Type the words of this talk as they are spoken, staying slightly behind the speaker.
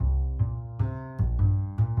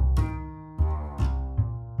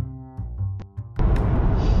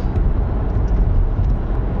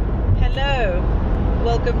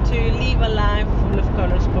welcome to Live a Life Full of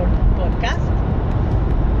Colors podcast.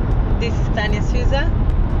 This is Tania Souza,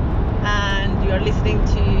 and you are listening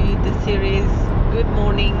to the series Good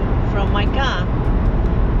Morning from My Car.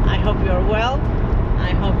 I hope you are well.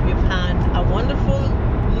 I hope you've had a wonderful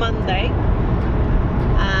Monday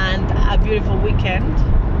and a beautiful weekend.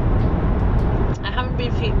 I haven't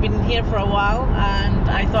been here for a while, and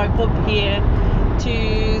I thought I'd pop here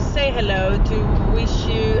to say hello, to wish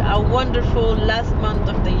you a wonderful last month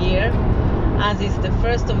of the year, as it's the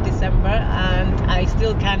 1st of December, and I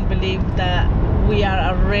still can't believe that we are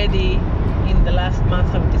already in the last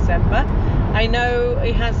month of December. I know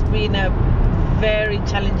it has been a very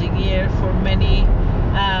challenging year for many,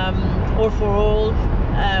 or for all,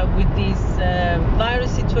 with this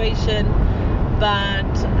virus situation,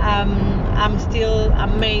 but I'm still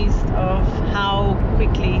amazed of how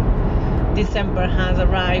quickly December has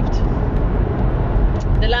arrived.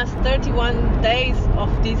 The last 31 days of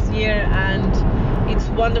this year, and it's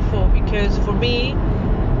wonderful because for me,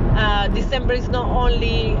 December is not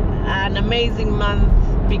only an amazing month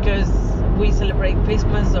because we celebrate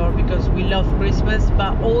Christmas or because we love Christmas,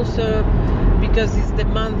 but also because it's the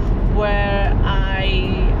month where I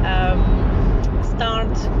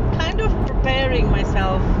start kind of preparing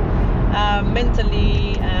myself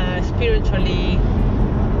mentally, spiritually,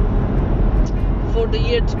 for the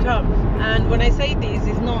year to come. And when I say this,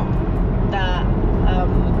 it's not that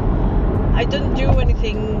I don't do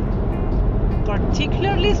anything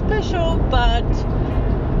particularly special, but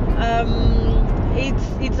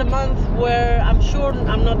it's a month where I'm sure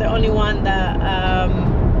I'm not the only one that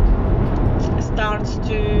starts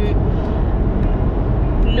to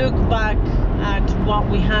look back at what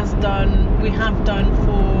we have done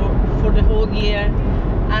for the whole year,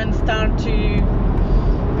 and start to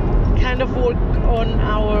kind of work on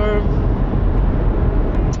our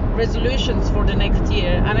resolutions for the next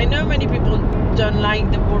year. And I know many people don't like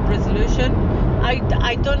the word resolution.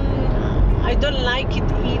 I don't like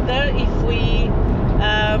it either if we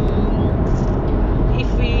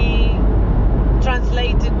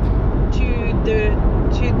translate it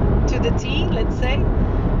to the T, let's say,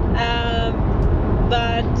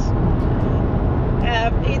 but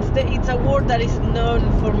it's a word that is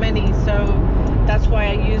known for many, so that's why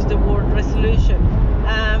I use the word resolution.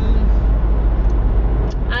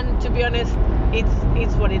 And to be honest,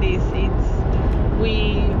 it's what it is.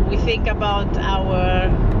 We think about our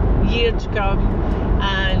year to come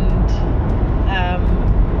and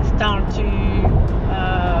start to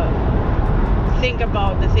think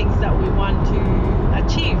about the things that we want to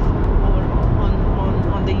achieve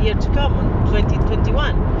on the year to come, on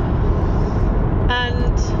 2021.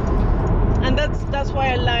 And that's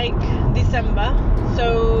why I like December.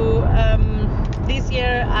 So this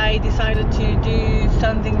year I decided to do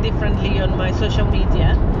something differently on my social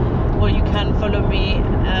media, where you can follow me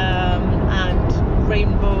at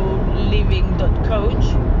rainbowliving.coach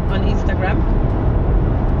on Instagram.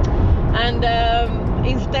 And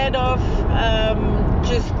instead of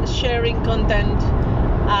just sharing content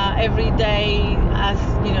every day as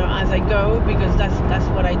I go, because that's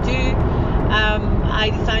what I do, I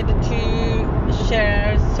decided to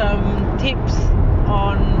share some tips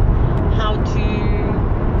on how to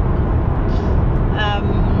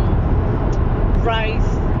rise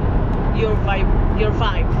your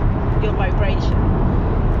vibration.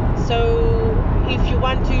 So if you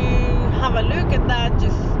want to have a look at that,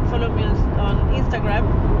 just follow me on Instagram,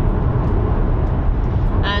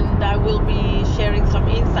 and I will be sharing some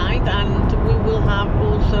insight, and we will have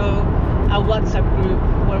also a WhatsApp group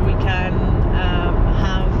where we can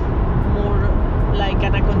have more like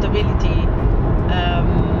an accountability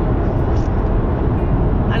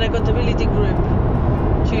group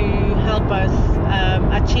to help us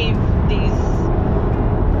achieve these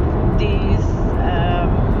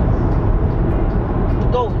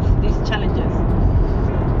goals, these challenges.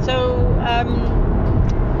 So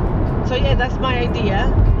yeah, that's my idea.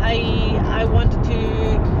 I wanted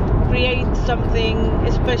to create something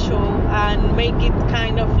special and make it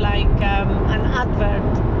kind of like an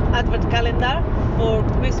advert calendar for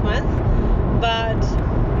Christmas, but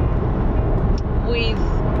with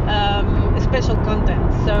special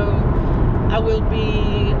content. So I will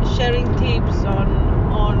be sharing tips on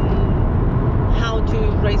how to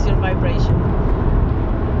raise your vibration,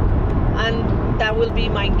 and that will be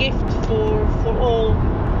my gift for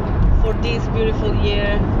this beautiful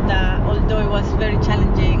year, that although it was very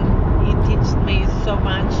challenging, it taught me so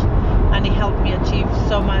much and it helped me achieve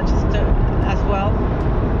so much as well.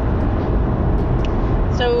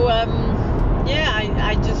 So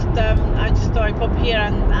I just thought I'd pop here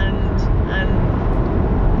and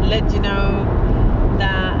let you know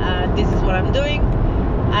that this is what I'm doing,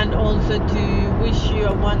 and also to wish you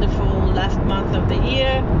a wonderful last month of the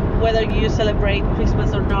year, whether you celebrate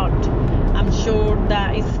Christmas or not. I'm sure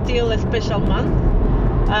that it's still a special month,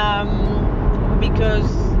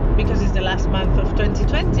 because it's the last month of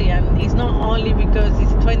 2020, and it's not only because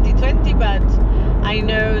it's 2020, but I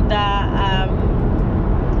know that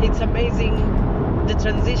it's amazing, the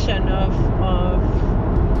transition of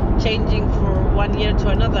changing from one year to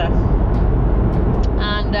another,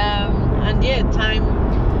 and yeah,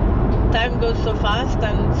 time goes so fast,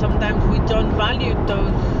 and sometimes we don't value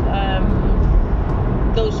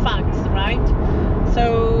those facts, right?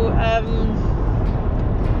 So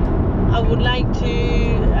I would like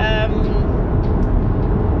to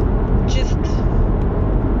just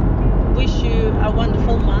wish you a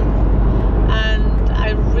wonderful month, and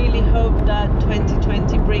I really hope that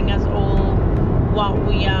 2020 bring us all what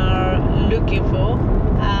we are looking for,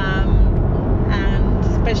 and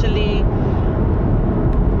especially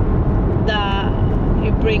that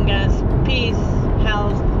it bring us peace,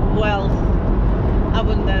 health, wealth,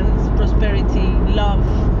 abundance, prosperity, love,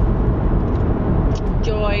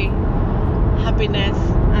 joy, happiness,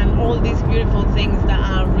 and all these beautiful things that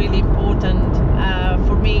are really important.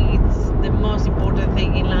 For me, it's the most important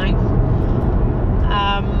thing in life,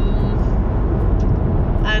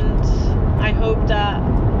 and I hope that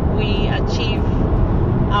we achieve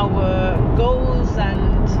our goals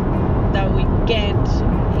and that we get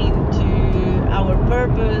into our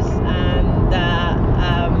purpose, and that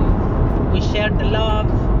we share the love,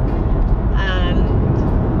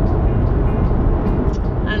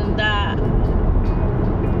 and that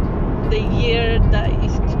the year that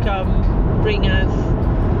is to come bring us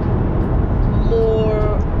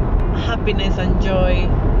more happiness and joy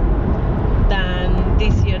than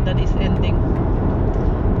this year that is ending.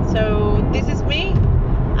 So this is me.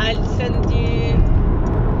 I'll send you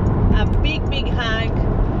a big hug,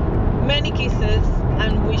 many kisses,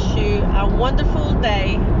 and wish you a wonderful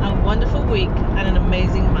day, a wonderful week, and an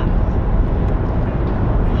amazing month.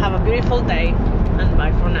 Have a beautiful day, and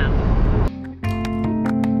bye for now.